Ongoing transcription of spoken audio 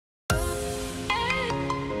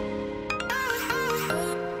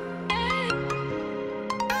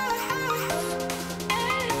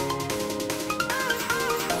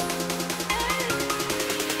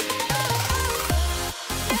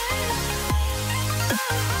Dear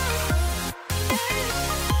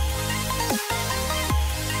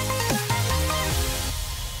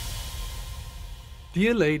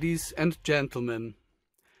ladies and gentlemen,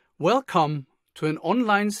 welcome to an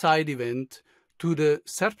online side event to the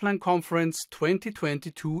Z-Plan Conference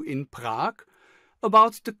 2022 in Prague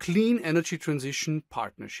about the Clean Energy Transition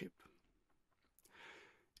Partnership.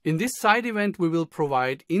 In this side event, we will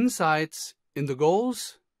provide insights in the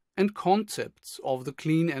goals and concepts of the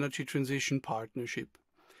Clean Energy Transition Partnership.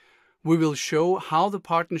 We will show how the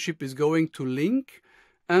partnership is going to link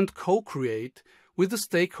and co-create with the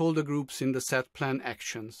stakeholder groups in the Z-Plan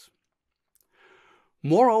actions.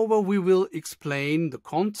 Moreover, we will explain the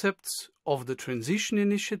concepts of the transition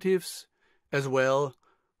initiatives as well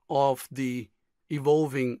of the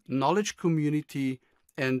evolving knowledge community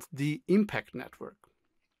and the impact network.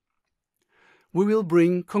 We will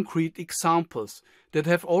bring concrete examples that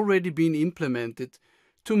have already been implemented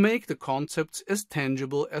to make the concepts as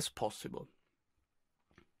tangible as possible.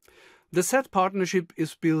 The Z partnership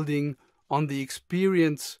is building on the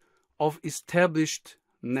experience of established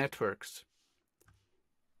networks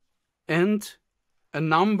and a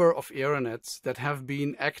number of aeronets that have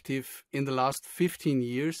been active in the last 15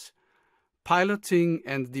 years, piloting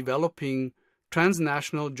and developing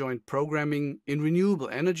transnational joint programming in renewable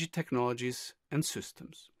energy technologies and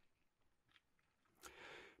systems.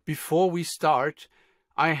 Before we start,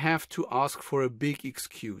 I have to ask for a big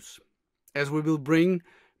excuse, as we will bring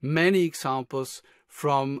many examples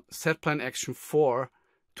from Z-Plan Action 4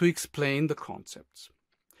 to explain the concepts.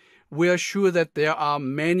 We are sure that there are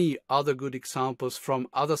many other good examples from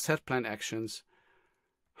other Z-Plan actions.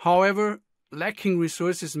 However, lacking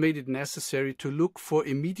resources made it necessary to look for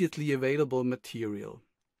immediately available material.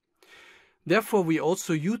 Therefore, we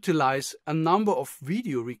also utilize a number of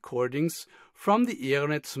video recordings from the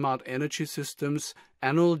Aeronet Smart Energy Systems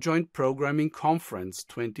Annual Joint Programming Conference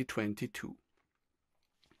 2022.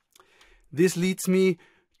 This leads me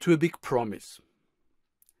to a big promise.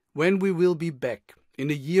 When we will be back in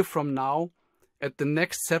a year from now at the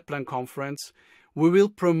next Z-Plan conference, we will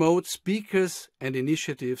promote speakers and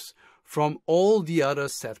initiatives from all the other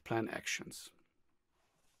Z-Plan actions.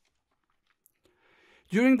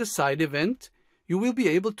 During the side event, you will be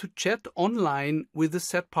able to chat online with the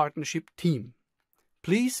Z Partnership team.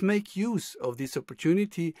 Please make use of this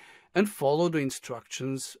opportunity and follow the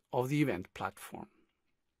instructions of the event platform.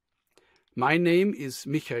 My name is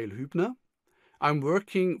Michael Hübner. I'm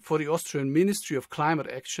working for the Austrian Ministry of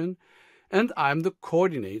Climate Action, and I'm the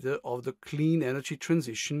coordinator of the Clean Energy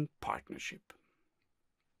Transition Partnership.